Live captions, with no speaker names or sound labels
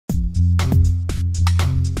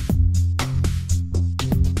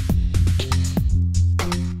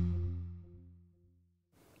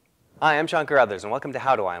Hi, I'm Sean Carruthers, and welcome to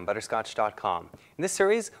How Do I on Butterscotch.com. In this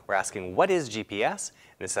series, we're asking what is GPS?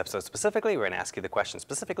 In this episode specifically, we're going to ask you the question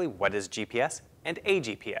specifically, what is GPS and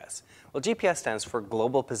AGPS? Well, GPS stands for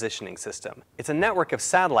Global Positioning System. It's a network of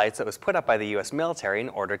satellites that was put up by the US military in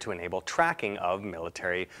order to enable tracking of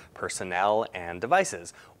military personnel and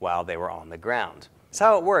devices while they were on the ground. So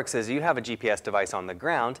how it works is you have a GPS device on the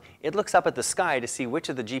ground, it looks up at the sky to see which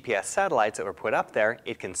of the GPS satellites that were put up there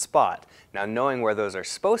it can spot. Now, knowing where those are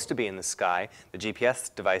supposed to be in the sky, the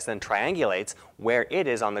GPS device then triangulates where it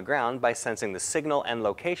is on the ground by sensing the signal and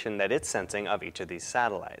location that it's sensing of each of these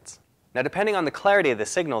satellites. Now, depending on the clarity of the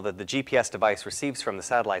signal that the GPS device receives from the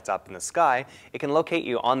satellites up in the sky, it can locate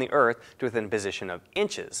you on the Earth to within a position of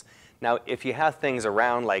inches. Now, if you have things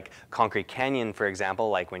around like Concrete Canyon, for example,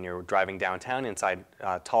 like when you're driving downtown inside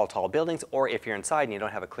tall buildings, or if you're inside and you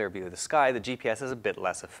don't have a clear view of the sky, the GPS is a bit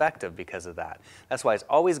less effective because of that. That's why it's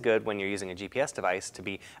always good when you're using a GPS device to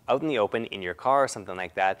be out in the open in your car or something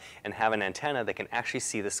like that and have an antenna that can actually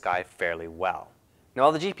see the sky fairly well. Now,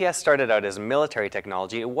 while the GPS started out as military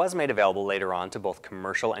technology, it was made available later on to both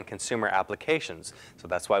commercial and consumer applications. So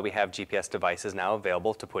that's why we have GPS devices now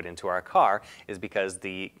available to put into our car, is because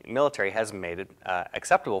the military has made it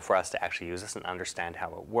acceptable for us to actually use this and understand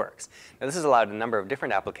how it works. Now, this has allowed a number of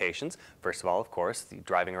different applications. First of all, of course,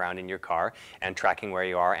 driving around in your car and tracking where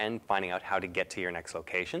you are and finding out how to get to your next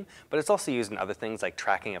location. But it's also used in other things like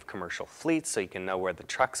tracking of commercial fleets, so you can know where the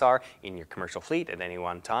trucks are in your commercial fleet at any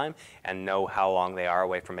one time and know how long they are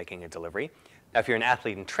away from making a delivery. Now, if you're an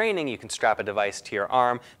athlete in training, you can strap a device to your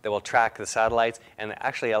arm that will track the satellites and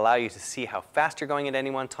actually allow you to see how fast you're going at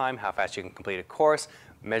any one time, how fast you can complete a course,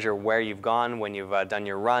 measure where you've gone when you've done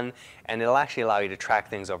your run, and it'll actually allow you to track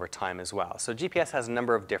things over time as well. So GPS has a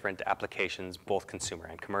number of different applications, both consumer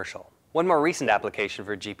and commercial. One more recent application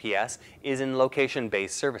for GPS is in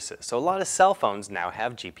location-based services. So a lot of cell phones now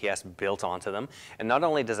have GPS built onto them, and not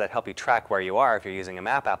only does that help you track where you are if you're using a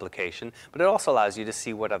map application, but it also allows you to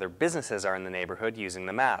see what other businesses are in the neighborhood using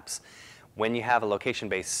the maps. When you have a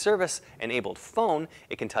location-based service enabled phone,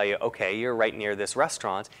 it can tell you, okay, you're right near this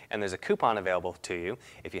restaurant and there's a coupon available to you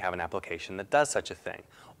if you have an application that does such a thing.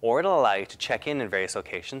 Or it'll allow you to check in various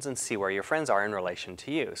locations and see where your friends are in relation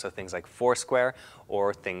to you. So things like Foursquare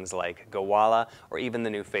or things like Gowalla or even the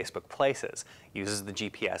new Facebook Places uses the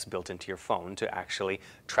GPS built into your phone to actually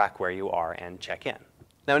track where you are and check in.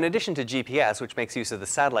 Now, in addition to GPS, which makes use of the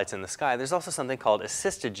satellites in the sky, there's also something called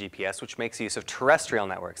assisted GPS, which makes use of terrestrial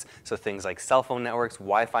networks. So things like cell phone networks,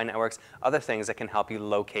 Wi-Fi networks, other things that can help you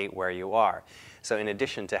locate where you are. So in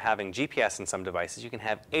addition to having GPS in some devices, you can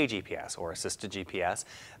have AGPS, or assisted GPS,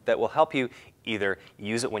 that will help you either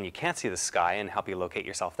use it when you can't see the sky and help you locate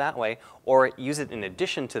yourself that way, or use it in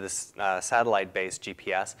addition to this satellite-based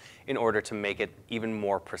GPS in order to make it even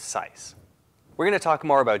more precise. We're going to talk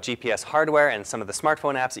more about GPS hardware and some of the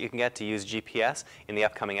smartphone apps that you can get to use GPS in the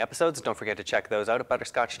upcoming episodes. Don't forget to check those out at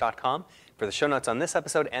Butterscotch.com. For the show notes on this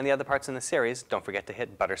episode and the other parts in the series, don't forget to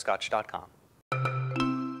hit Butterscotch.com.